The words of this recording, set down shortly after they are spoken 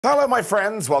Hello my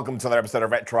friends, welcome to another episode of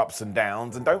Retro Ups and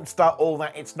Downs, and don't start all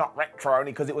that it's not retro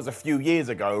only because it was a few years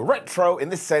ago. Retro, in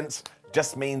this sense,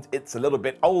 just means it's a little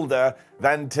bit older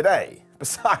than today.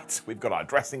 Besides, we've got our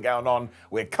dressing gown on,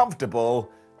 we're comfortable.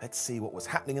 Let's see what was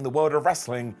happening in the world of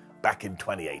wrestling back in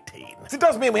 2018. So it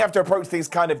does mean we have to approach things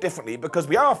kind of differently because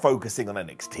we are focusing on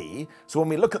NXT, so when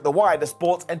we look at the wider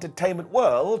sports entertainment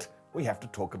world, we have to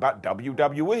talk about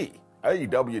WWE.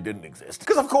 AEW didn't exist.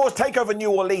 Because of course, TakeOver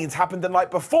New Orleans happened the night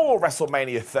before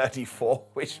WrestleMania 34,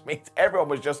 which means everyone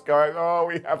was just going, oh,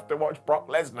 we have to watch Brock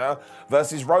Lesnar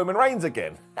versus Roman Reigns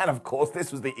again. And of course,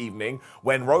 this was the evening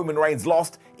when Roman Reigns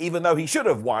lost, even though he should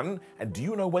have won. And do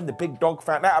you know when the big dog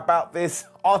found out about this?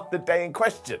 On the day in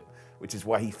question. Which is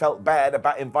why he felt bad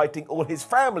about inviting all his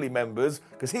family members,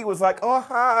 because he was like, oh,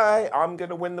 hi, I'm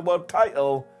gonna win the world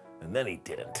title. And then he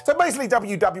didn't. So basically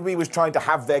WWE was trying to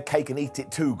have their cake and eat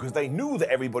it too, because they knew that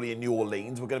everybody in New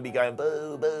Orleans were going to be going,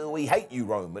 boo, boo, we hate you,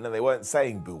 Roman, and they weren't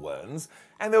saying boo-worns.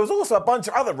 And there was also a bunch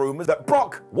of other rumors that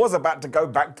Brock was about to go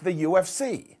back to the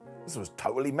UFC. This was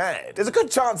totally mad. There's a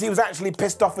good chance he was actually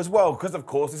pissed off as well, because of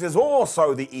course this is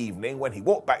also the evening when he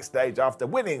walked backstage after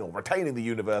winning or retaining the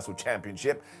Universal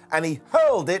Championship, and he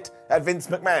hurled it at Vince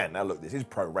McMahon. Now look, this is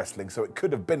pro wrestling, so it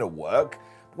could have been a work.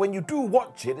 When you do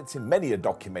watch it, it's in many a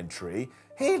documentary,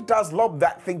 he does lob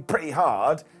that thing pretty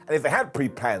hard, and if they had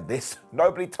pre-planned this,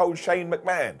 nobody told Shane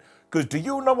McMahon. Because do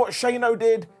you know what Shane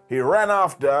did? He ran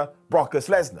after Brock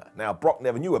Lesnar. Now, Brock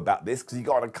never knew about this because he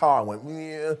got in a car and went,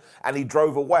 yeah, and he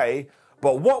drove away.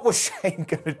 But what was Shane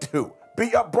going to do?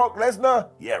 Beat up Brock Lesnar?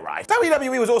 Yeah, right.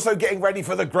 WWE was also getting ready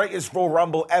for the greatest Royal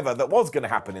Rumble ever that was going to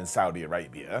happen in Saudi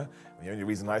Arabia. The only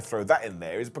reason I throw that in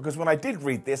there is because when I did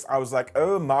read this, I was like,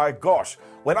 oh my gosh.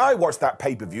 When I watched that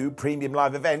pay-per-view premium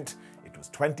live event, it was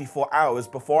 24 hours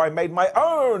before I made my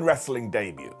own wrestling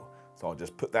debut. So I'll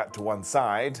just put that to one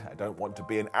side. I don't want to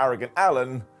be an arrogant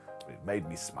Alan. It made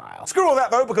me smile. Screw all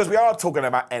that though, because we are talking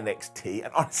about NXT,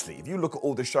 and honestly, if you look at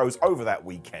all the shows over that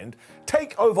weekend,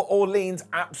 TakeOver Orleans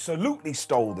absolutely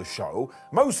stole the show,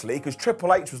 mostly because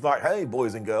Triple H was like, hey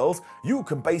boys and girls, you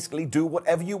can basically do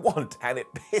whatever you want, and it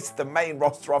pissed the main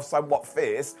roster off somewhat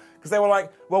fierce, because they were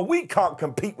like, well, we can't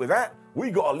compete with that. We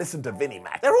gotta listen to Vinnie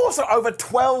Mac. There are also over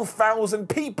 12,000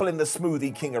 people in the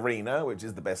Smoothie King Arena, which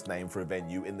is the best name for a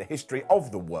venue in the history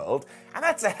of the world, and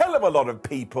that's a hell of a lot of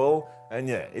people. And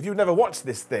yeah, if you've never watched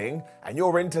this thing, and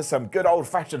you're into some good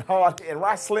old-fashioned hard-hitting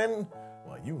wrestling,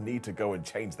 well, you need to go and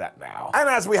change that now. And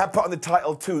as we have put on the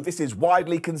title too, this is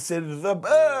widely considered the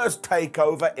best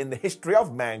takeover in the history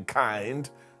of mankind.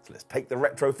 So let's take the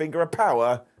retro finger of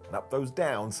power and up those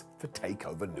downs for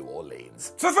TakeOver New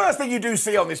Orleans. So the first thing you do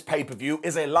see on this pay-per-view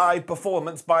is a live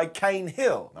performance by Kane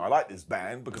Hill. Now I like this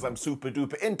band because I'm super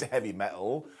duper into heavy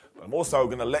metal, but I'm also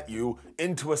gonna let you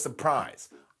into a surprise.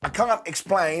 I can't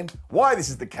explain why this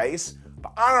is the case,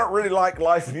 but I don't really like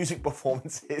live music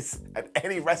performances at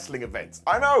any wrestling events.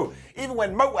 I know, even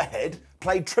when Motorhead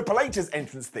played Triple H's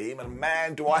entrance theme, and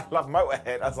man, do I love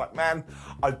Motorhead, I was like, man,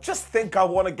 I just think I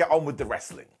want to get on with the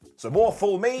wrestling. So more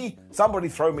fool me, somebody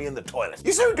throw me in the toilet.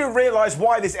 You soon do realise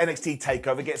why this NXT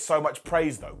TakeOver gets so much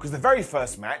praise though, because the very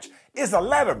first match is a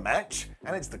ladder match,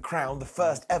 and it's to crown the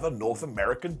first ever North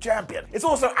American champion. It's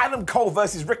also Adam Cole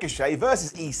versus Ricochet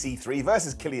versus EC3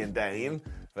 versus Killian Dane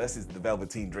versus the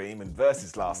Velveteen Dream and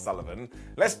versus Lars Sullivan.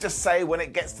 Let's just say when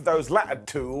it gets to those latter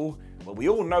two, well, we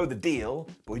all know the deal,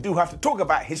 but we do have to talk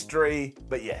about history,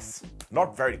 but yes,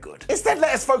 not very good. Instead,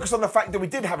 let us focus on the fact that we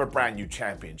did have a brand new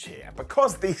champion here.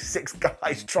 Because these 6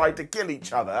 guys tried to kill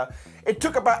each other, it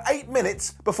took about 8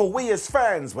 minutes before we as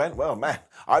fans went, well, man,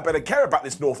 I better care about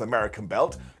this North American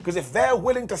belt, because if they're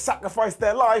willing to sacrifice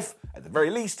their life, at the very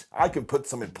least, I can put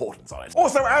some importance on it.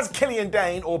 Also, as Killian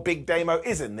Dane, or Big Damo,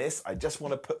 is in this, I just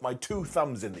want to put my 2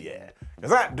 thumbs in the air.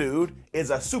 Because that dude is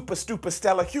a super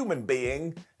stellar human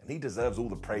being, and he deserves all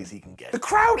the praise he can get. The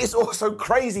crowd is also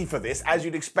crazy for this, as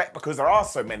you'd expect, because there are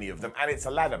so many of them, and it's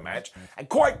a ladder match, and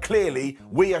quite clearly,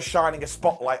 we are shining a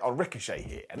spotlight on Ricochet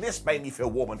here, and this made me feel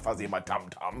warm and fuzzy in my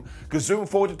tum-tum, because zoom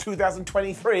forward to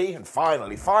 2023, and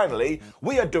finally,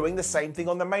 we are doing the same thing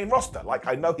on the main roster. Like,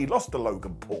 I know he lost to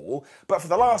Logan Paul, but for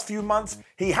the last few months,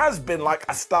 he has been like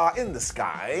a star in the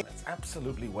sky. That's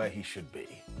absolutely where he should be.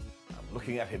 I'm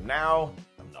looking at him now,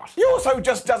 I'm not. He also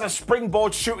just does a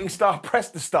springboard shooting star press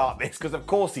to start this, because of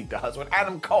course he does, when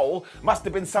Adam Cole must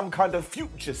have been some kind of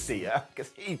future seer,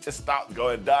 because he just starts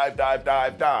going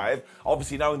dive,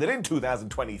 obviously knowing that in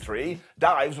 2023,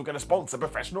 dives were going to sponsor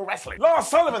professional wrestling. Lars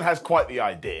Sullivan has quite the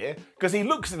idea, because he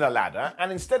looks at a ladder,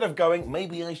 and instead of going,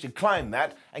 maybe I should climb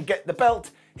that and get the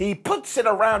belt, he puts it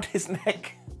around his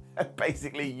neck and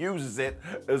basically uses it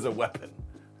as a weapon.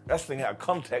 wrestling out of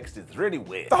context is really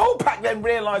weird. The whole pack then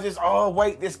realizes, oh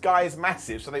wait, this guy is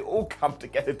massive, so they all come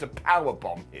together to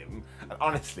powerbomb him. And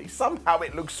honestly, somehow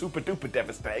it looks super duper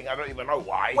devastating, I don't even know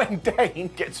why. When Dane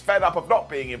gets fed up of not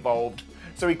being involved,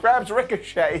 so he grabs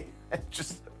Ricochet and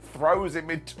just throws him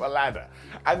into a ladder.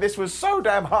 And this was so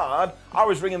damn hard, I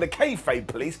was ringing the kayfabe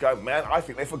police going, man, I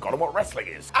think they've forgotten what wrestling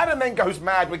is. Adam then goes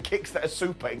mad with kicks that are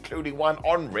super, including one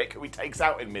on Rick, who he takes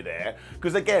out in midair.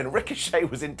 Because again, Ricochet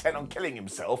was intent on killing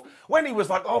himself when he was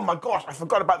like, oh my gosh, I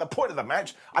forgot about the point of the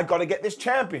match. I gotta get this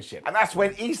championship. And that's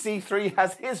when EC3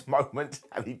 has his moment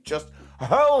and he just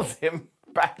hurls him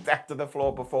back down to the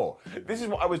floor before. This is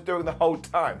what I was doing the whole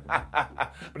time.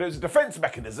 But it was a defense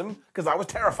mechanism because I was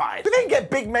terrified. We then get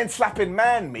big men slapping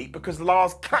man meat because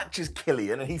Lars catches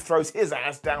Killian and he throws his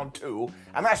ass down too,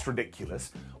 and that's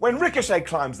ridiculous. When Ricochet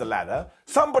climbs the ladder,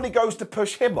 somebody goes to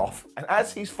push him off, and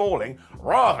as he's falling,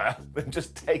 rather than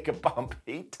just take a bump,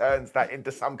 he turns that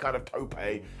into some kind of tope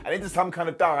and into some kind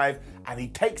of dive, and he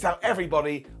takes out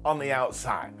everybody on the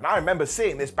outside. And I remember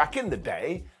seeing this back in the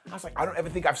day. I was like, I don't ever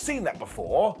think I've seen that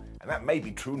before, and that may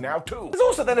be true now too. There's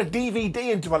also then a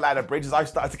DVD into a ladder bridge as I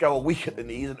started to go all weak at the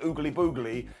knees and oogly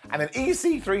boogly, and then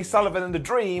EC3, Sullivan and the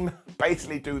Dream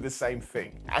basically do the same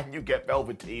thing. And you get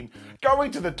Velveteen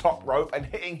going to the top rope and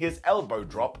hitting his elbow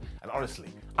drop, and honestly,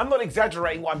 I'm not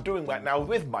exaggerating what I'm doing right now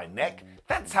with my neck.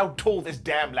 That's how tall this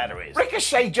damn ladder is.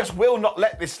 Ricochet just will not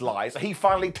let this slide, so he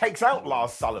finally takes out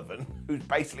Lars Sullivan, who's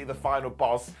basically the final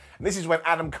boss. And this is when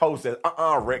Adam Cole says,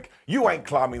 Rick, you ain't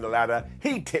climbing the ladder.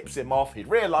 He tips him off. He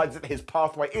realizes that his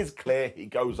pathway is clear. He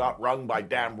goes up rung by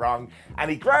damn rung,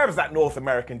 and he grabs that North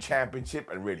American Championship.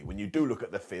 And really, when you do look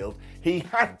at the field, he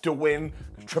had to win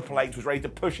because Triple H was ready to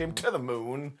push him to the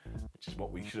moon, which is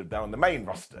what we should have done on the main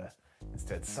roster.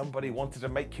 Instead, somebody wanted to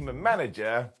make him a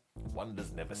manager.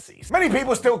 Wonders never cease. Many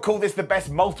people still call this the best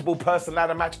multiple person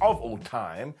ladder match of all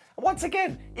time. And once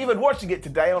again, even watching it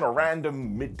today on a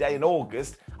random midday in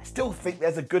August, I still think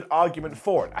there's a good argument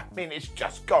for it. I mean, it's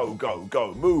just go, go,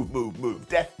 go, move, move, move,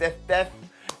 death, death, death.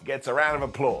 It gets a round of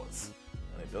applause.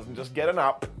 And it doesn't just get an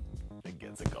up, it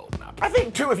gets a golden up. I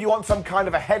think too, if you want some kind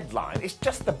of a headline, it's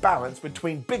just the balance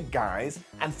between big guys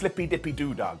and flippy dippy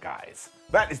doodah guys.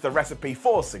 That is the recipe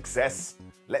for success.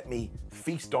 Let me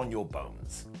feast on your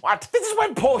bones. What? This is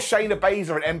when poor Shayna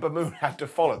Baszler and Ember Moon had to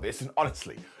follow this, and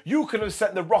honestly, you could have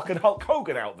sent The Rock and Hulk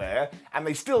Hogan out there, and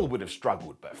they still would have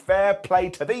struggled. But fair play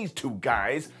to these two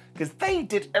guys, because they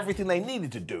did everything they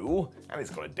needed to do, and it's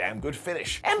got a damn good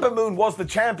finish. Ember Moon was the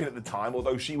champion at the time,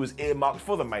 although she was earmarked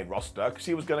for the main roster, because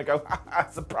she was going to go,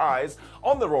 surprise,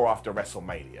 on the Raw after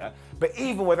WrestleMania. But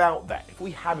even without that, if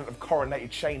we hadn't have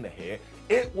coronated Shayna here,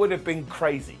 it would have been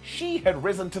crazy. She had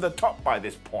risen to the top by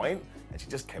this point, and she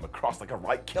just came across like a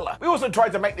right killer. We also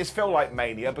tried to make this feel like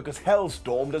Mania because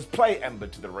Hellstorm does play Ember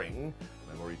to the ring.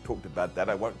 I've already talked about that,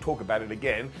 I won't talk about it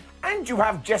again. And you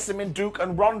have Jessamine Duke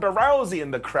and Ronda Rousey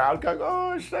in the crowd going,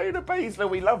 oh, Shayna Baszler,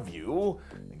 we love you.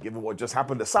 And given what just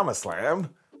happened at SummerSlam,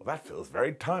 well, that feels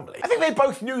very timely. I think they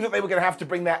both knew that they were going to have to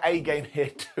bring their A game here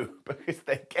too, because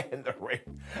they get in the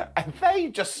ring and they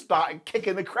just started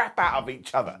kicking the crap out of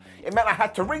each other. It meant I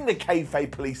had to ring the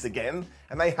kayfabe police again,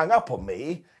 and they hung up on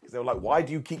me because they were like, why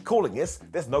do you keep calling this?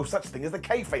 There's no such thing as the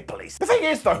kayfabe police. The thing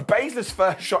is though, Baszler's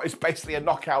first shot is basically a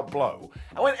knockout blow,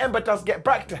 and when Ember does get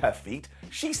back to her feet,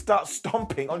 she starts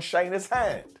stomping on Shayna's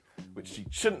hand, which she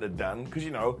shouldn't have done, because, you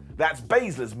know, that's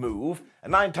Baszler's move,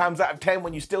 and 9 times out of 10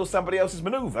 when you steal somebody else's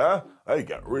maneuver, they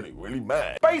get really, really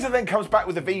mad. Baszler then comes back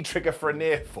with a V-trigger for a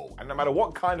near fall, and no matter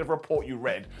what kind of report you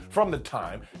read from the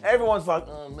time, everyone's like,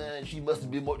 oh man, she must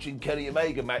have been watching Kenny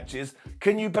Omega matches.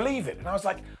 Can you believe it? And I was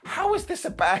like, how is this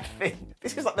a bad thing?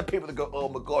 This is like the people that go, oh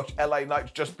my gosh, LA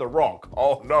Knight's just The Rock.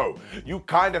 Oh no, you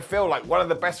kind of feel like one of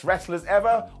the best wrestlers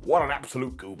ever? What an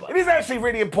absolute goober. It is actually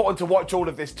really important to watch all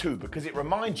of this too, because it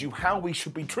reminds you how we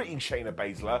should be treating Shayna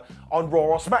Baszler on Raw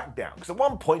or SmackDown. Because at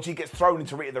one point she gets thrown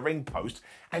into Rhea the ring post,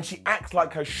 and she acts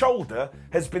like her shoulder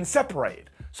has been separated.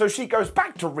 So she goes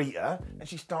back to Rhea and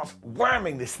she starts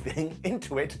whamming this thing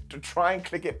into it to try and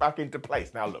click it back into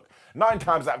place. Now look, 9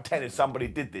 times out of 10 if somebody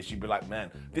did this, you'd be like, man,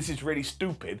 this is really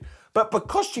stupid. But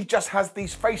because she just has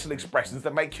these facial expressions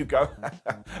that make you go,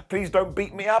 please don't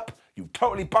beat me up, you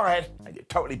totally buy it, and you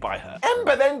totally buy her.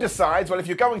 Ember then decides, well, if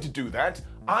you're going to do that,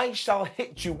 I shall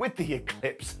hit you with the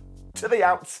Eclipse to the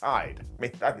outside. I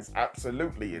mean, that is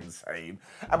absolutely insane.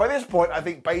 And by this point, I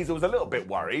think Baszler was a little bit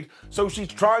worried, so she's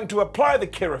trying to apply the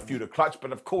Kirifuda clutch,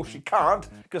 but of course she can't,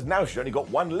 because now she's only got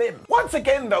one limb. Once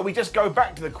again, though, we just go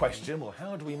back to the question, well,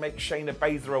 how do we make Shayna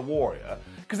Baszler a warrior?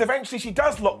 Because eventually she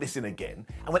does lock this in again,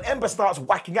 and when Ember starts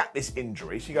whacking at this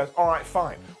injury, she goes, all right,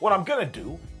 fine. What I'm gonna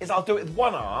do is I'll do it with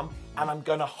one arm, and I'm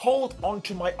gonna hold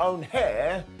onto my own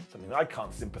hair, something I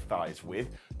can't sympathize with,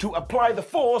 to apply the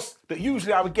force that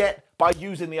usually I would get by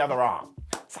using the other arm.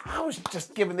 So I was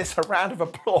just giving this a round of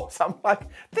applause. I'm like,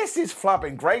 this is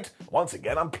flubbing great. Once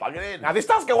again, I'm plugging in. Now, this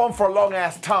does go on for a long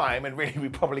ass time, and really we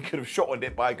probably could have shortened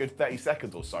it by a good 30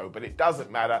 seconds or so, but it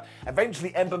doesn't matter.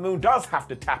 Eventually, Ember Moon does have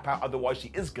to tap out, otherwise she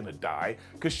is gonna die,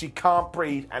 because she can't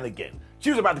breathe, and again, she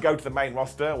was about to go to the main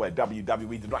roster, where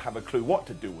WWE did not have a clue what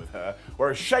to do with her,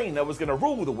 whereas Shayna was gonna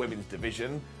rule the women's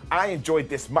division. I enjoyed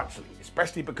this muchly,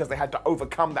 especially because they had to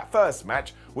overcome that first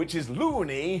match, which is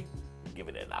loony.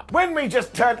 Giving it up. When we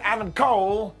just turned Adam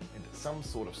Cole into some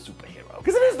sort of superhero.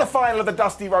 Because it is the final of the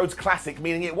Dusty Rhodes Classic,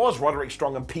 meaning it was Roderick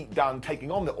Strong and Pete Dunne taking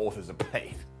on the Authors of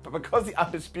Pain. But because the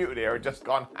Undisputed Era had just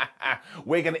gone,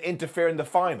 we're going to interfere in the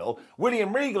final,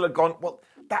 William Regal had gone, well,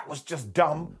 that was just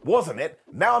dumb, wasn't it?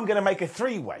 Now I'm going to make a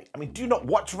three-way. I mean, do you not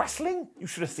watch wrestling? You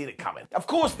should have seen it coming. Of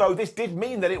course, though, this did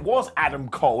mean that it was Adam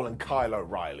Cole and Kyle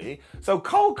O'Reilly. So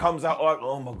Cole comes out like,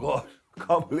 oh my God, I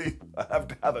can't believe I have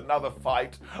to have another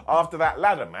fight after that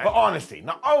ladder match. But honestly,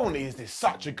 not only is this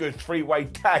such a good three-way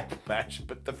tag match,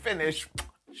 but the finish,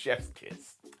 chef's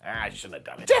kiss. I shouldn't have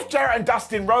done it. Jeff Jarrett and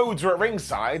Dustin Rhodes are at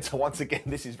ringside, so once again,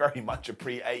 this is very much a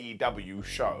pre-AEW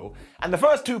show. And the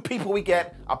first two people we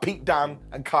get are Pete Dunne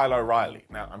and Kyle O'Reilly.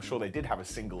 Now, I'm sure they did have a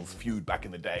singles feud back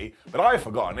in the day, but I've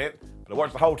forgotten it. But I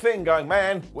watched the whole thing going,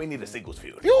 man, we need a singles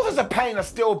feud. The Authors of Pain are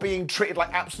still being treated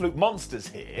like absolute monsters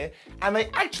here, and they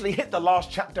actually hit the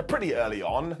last chapter pretty early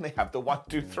on, and they have the 1,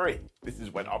 2, 3. This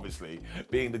is when, obviously,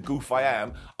 being the goof I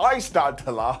am, I started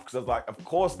to laugh because I was like, of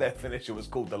course their finisher was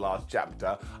called The Last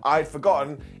Chapter. I'd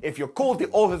forgotten, if you're called the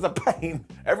Authors of Pain,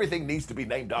 everything needs to be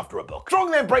named after a book. Strong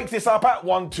then breaks this up at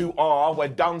 1-2-R, where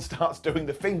Dunne starts doing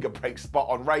the finger break spot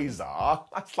on Razor.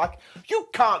 That's like, you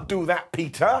can't do that,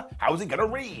 Peter. How's it gonna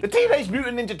read? The Teenage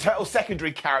Mutant Ninja Turtle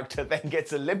secondary character then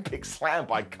gets Olympic slam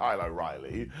by Kyle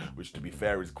O'Reilly, which to be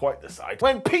fair is quite the sight,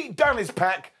 when Pete Dunne is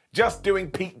back, just doing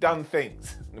Pete Dunne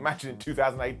things. Imagine in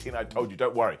 2018 I told you,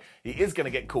 don't worry, he is going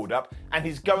to get called up and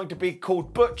he's going to be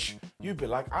called Butch. You'd be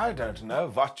like, I don't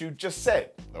know what you just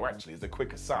said. Though actually, as a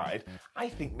quick aside, I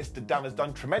think Mr. Dunne has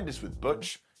done tremendous with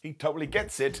Butch. He totally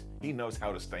gets it. He knows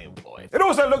how to stay employed. It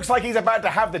also looks like he's about to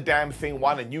have the damn thing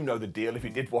won, and you know the deal if you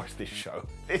did watch this show.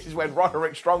 This is when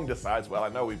Roderick Strong decides, well, I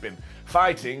know we've been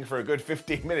fighting for a good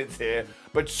 15 minutes here,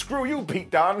 but screw you,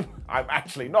 Pete Dunne. I'm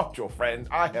actually not your friend.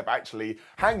 I have actually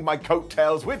hanged my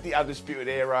coattails with the Undisputed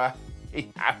Era. He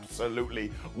absolutely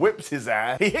whips his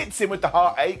ass. He hits him with the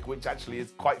heartache, which actually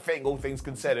is quite fitting, all things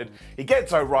considered. He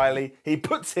gets O'Reilly. He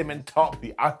puts him in top.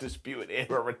 The Undisputed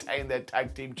Era retain their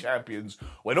tag team champions.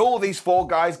 When all these four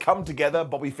guys come together,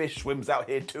 Bobby Fish swims out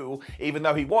here too, even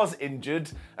though he was injured.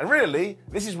 And really,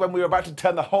 this is when we were about to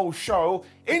turn the whole show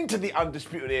into the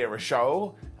Undisputed Era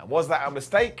show. And was that a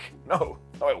mistake? No.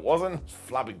 No, it wasn't. It's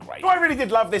flubbing great. So I really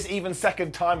did love this even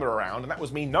second time around, and that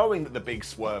was me knowing that the big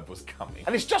swerve was coming.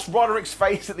 And it's just Roderick's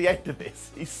face at the end of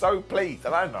this. He's so pleased,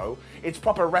 and I know, it's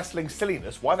proper wrestling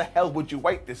silliness. Why the hell would you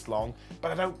wait this long? But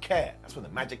I don't care. That's where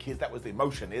the magic is, that's where the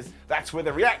emotion is, that's where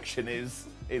the reaction is.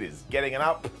 It is getting it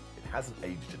up. It hasn't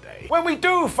aged a day. When we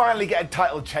do finally get a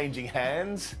title changing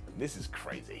hands, this is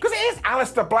crazy. Because it is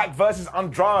Aliester Black versus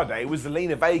Andrade with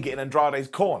Zelina Vega in Andrade's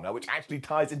corner, which actually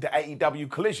ties into AEW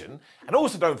Collision. And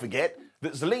also don't forget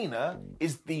that Zelina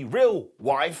is the real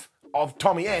wife of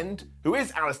Tommy End, who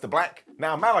is Aliester Black,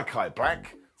 now Malachi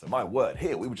Black. So my word,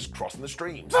 here we were just crossing the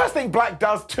streams. First thing Black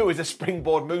does too is a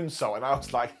springboard moonsault, and I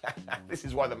was like, this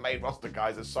is why the main roster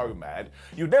guys are so mad.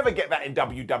 You'd never get that in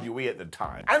WWE at the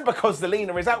time. And because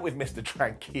Zelina is out with Mr.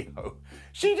 Tranquillo,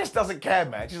 she just doesn't care,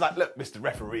 man. She's like, look, Mr.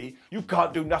 Referee, you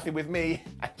can't do nothing with me.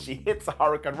 And she hits a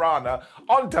Hurricane Rana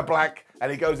onto Black,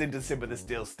 and he goes into Simba the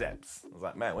Steel Steps. I was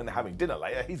like, man, when they're having dinner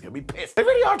later, he's gonna be pissed. They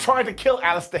really are trying to kill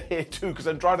Alister here too, because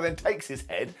Andrade then takes his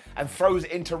head and throws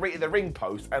it into Rita the ring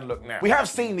post, and look now. We have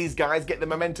seen these guys get the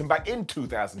momentum back in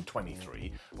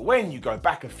 2023, but when you go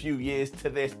back a few years to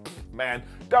this, man,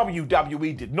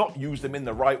 WWE did not use them in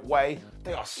the right way.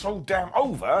 they are so damn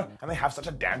over, and they have such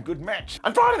a damn good match.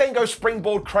 Andrade then goes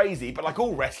springboard crazy, but like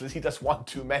all wrestlers, he does one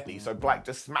too many, so Black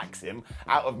just smacks him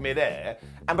out of midair.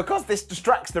 And because this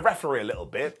distracts the referee a little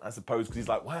bit, I suppose because he's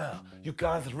like, wow, you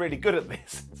guys are really good at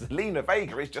this, Zelina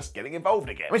Vega is just getting involved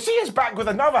again. I mean, she is back with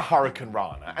another Hurricane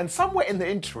Rana, and somewhere in the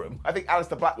interim, I think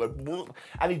Aliester Black went,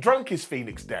 and he drunk his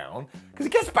Phoenix down, because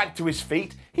he gets back to his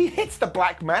feet, he hits the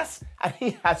Black Mass, and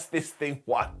he has this thing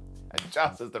won. And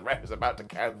just as the ref is about to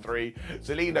count 3,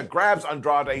 Zelina grabs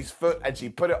Andrade's foot and she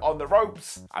put it on the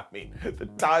ropes. I mean, the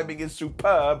timing is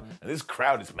superb and this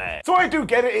crowd is mad. So I do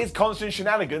get it is constant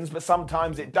shenanigans, but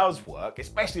sometimes it does work,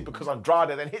 especially because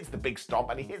Andrade then hits the big stomp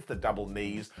and he hits the double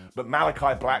knees, but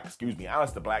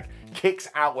Aliester Black kicks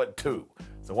out at 2.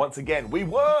 So once again, we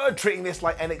were treating this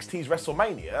like NXT's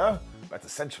WrestleMania. That's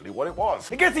essentially what it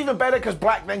was. It gets even better because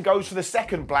Black then goes for the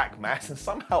second Black Mass and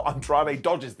somehow Andrade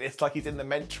dodges this like he's in the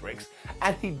Mentrix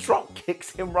and he drop kicks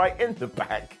him right in the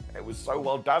back. It was so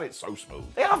well done, it's so smooth.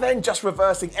 They are then just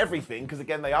reversing everything because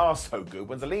again, they are so good.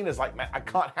 When Zelina's like, man, I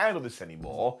can't handle this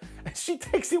anymore. And she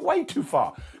takes it way too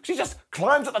far. She just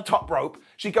climbs at the top rope.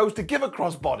 She goes to give a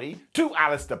crossbody to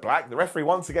Aliester Black. The referee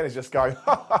once again is just going,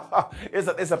 ha ha ha,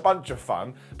 it's a bunch of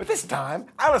fun. But this time,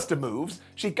 Aliester moves.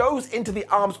 She goes into the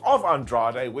arms of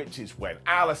Andrade, which is when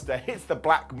Aliester hits the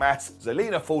Black Mass.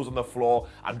 Zelina falls on the floor.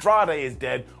 Andrade is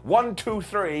dead. 1, 2,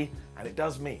 3. And it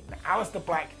does mean that Aliester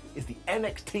Black is the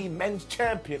NXT Men's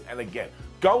Champion. And again,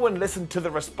 go and listen to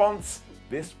the response.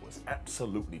 This was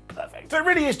absolutely perfect. So it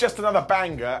really is just another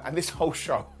banger, and this whole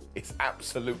show is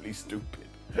absolutely stupid.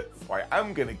 So I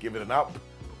am going to give it an up.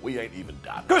 We ain't even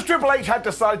done. Because Triple H had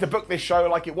decided to book this show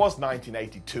like it was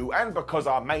 1982, and because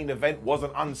our main event was an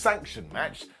unsanctioned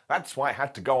match, that's why it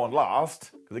had to go on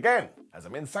last. Because again, as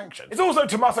I'm in sanction. It's also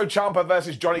Tomasso Ciampa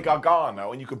versus Johnny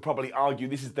Gargano, and you could probably argue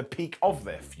this is the peak of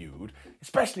their feud,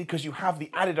 especially because you have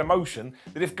the added emotion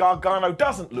that if Gargano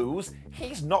doesn't lose,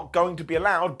 he's not going to be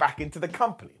allowed back into the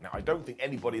company. Now, I don't think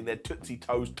anybody in their tootsie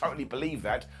toes totally believe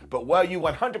that, but were you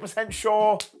 100%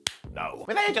 sure? No.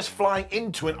 I mean, they're just flying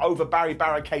into an over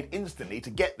barricade instantly to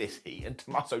get this heat, and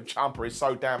Tomasso Ciampa is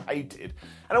so damn hated.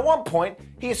 And at one point,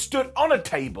 he is stood on a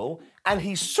table and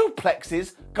he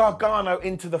suplexes Gargano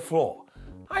into the floor.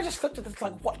 I just looked at this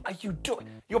like, what are you doing?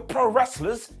 You're pro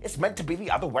wrestlers. It's meant to be the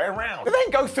other way around. They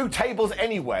then go through tables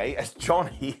anyway as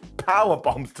Johnny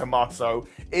powerbombs Tomasso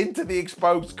into the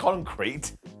exposed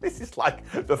concrete. This is like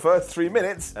the first 3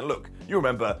 minutes. And look, you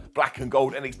remember black and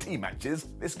gold NXT matches.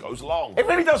 This goes long. It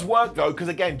really does work though, because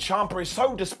again, Ciampa is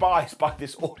so despised by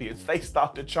this audience, they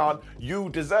start to chant, "You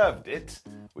deserved it,"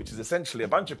 which is essentially a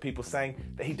bunch of people saying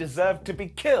that he deserved to be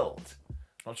killed.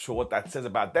 Not sure what that says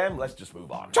about them, let's just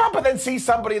move on. Ciampa then sees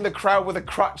somebody in the crowd with a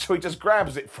crutch, so he just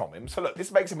grabs it from him. So look,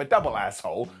 this makes him a double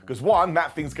asshole, because 1,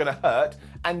 that thing's gonna hurt,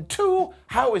 and 2,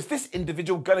 how is this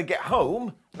individual gonna get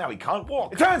home? Now he can't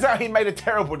walk. It turns out he made a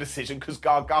terrible decision because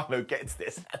Gargano gets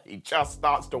this, and he just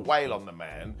starts to wail on the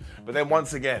man. But then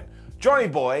once again, Johnny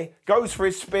Boy goes for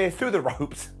his spear through the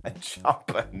ropes, and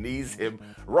Ciampa knees him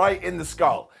right in the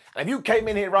skull. And if you came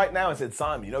in here right now and said,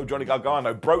 Simon, you know Johnny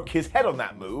Gargano broke his head on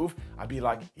that move, I'd be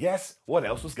like, yes, what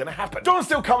else was gonna happen? John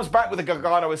still comes back with a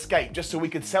Gargano escape just so we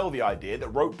could sell the idea that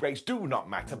rope breaks do not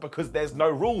matter because there's no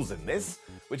rules in this,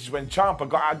 which is when Ciampa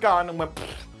got a gun and went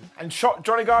and shot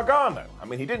Johnny Gargano. I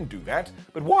mean, he didn't do that,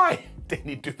 but why didn't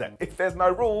he do that? If there's no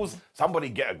rules, somebody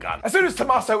get a gun. As soon as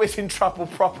Tomasso is in trouble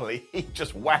properly, he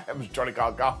just whams Johnny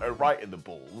Gargano right in the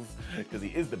balls, because he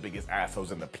is the biggest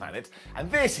assholes on the planet. And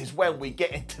this is when we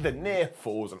get into the near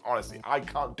falls, and honestly, I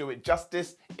can't do it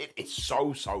justice. It is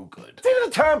so, so good. See,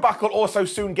 the turnbuckle also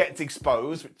soon gets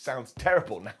exposed, which sounds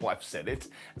terrible now I've said it.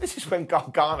 This is when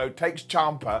Gargano takes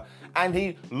Ciampa and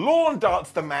he lawn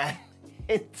darts the man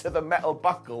into the metal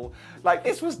buckle. Like,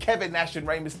 this was Kevin Nash and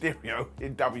Rey Mysterio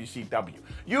in WCW.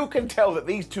 You can tell that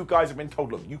these two guys have been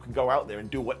told, look, you can go out there and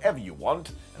do whatever you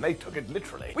want, and they took it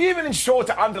literally. We even ensure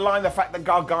to underline the fact that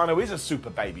Gargano is a super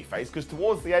babyface, because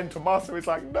towards the end, Tomasso is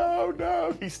like, no,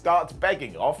 no. He starts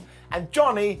begging off, and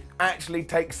Johnny actually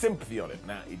takes sympathy on it.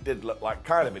 Now, he did look like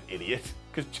kind of an idiot,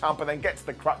 because Ciampa then gets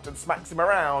the crutch and smacks him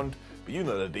around, but you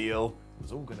know the deal.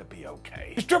 It's all gonna be okay.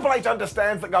 Because Triple H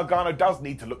understands that Gargano does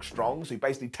need to look strong, so he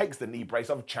basically takes the knee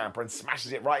brace of Ciampa and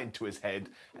smashes it right into his head.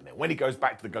 And then when he goes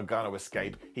back to the Gargano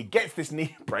escape, he gets this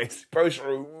knee brace, goes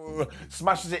through,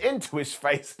 smashes it into his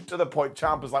face to the point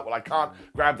Ciampa's like, well, I can't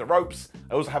grab the ropes.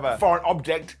 I also have a foreign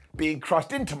object being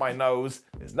crushed into my nose.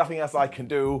 There's nothing else I can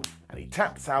do. And he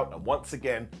taps out, and once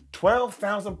again,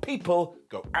 12,000 people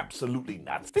go absolutely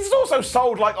nuts. This is also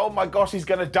sold like, oh my gosh, he's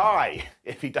gonna die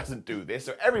if he doesn't do this.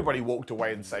 So everybody walked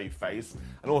away and saved face.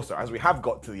 And also, as we have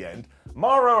got to the end,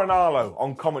 Mauro Ranallo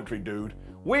on commentary, dude,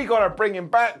 We gotta bring him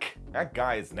back. That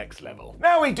guy is next level.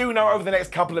 Now, we do know over the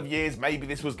next couple of years, maybe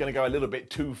this was gonna go a little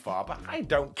bit too far, but I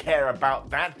don't care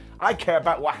about that. I care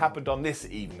about what happened on this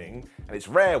evening, and it's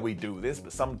rare we do this,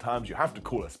 but sometimes you have to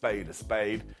call a spade a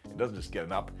spade. It doesn't just get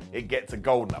an up, it gets a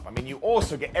golden up. I mean, you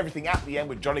also get everything at the end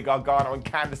with Johnny Gargano and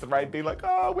Candice LeRae being like,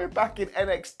 oh, we're back in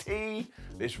NXT.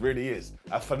 This really is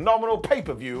a phenomenal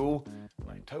pay-per-view, and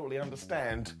I totally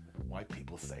understand why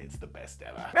people say it's the best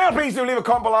ever. Now, please do leave a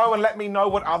comment below and let me know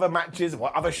what other matches,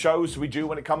 what other shows we do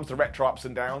when it comes to retro ups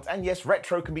and downs. And yes,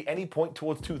 retro can be any point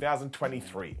towards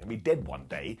 2023. It'll be dead one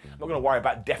day. I'm not going to worry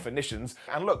about definitions.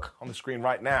 And look, on the screen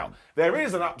right now, there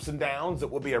is an ups and downs that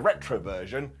will be a retro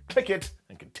version. Click it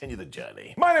and continue the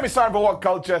journey. My name is Simon for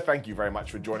WhatCulture. Thank you very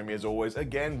much for joining me as always.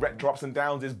 Again, retro ups and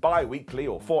downs is bi-weekly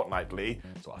or fortnightly.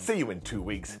 So I'll see you in 2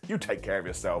 weeks. You take care of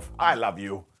yourself. I love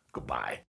you. Goodbye.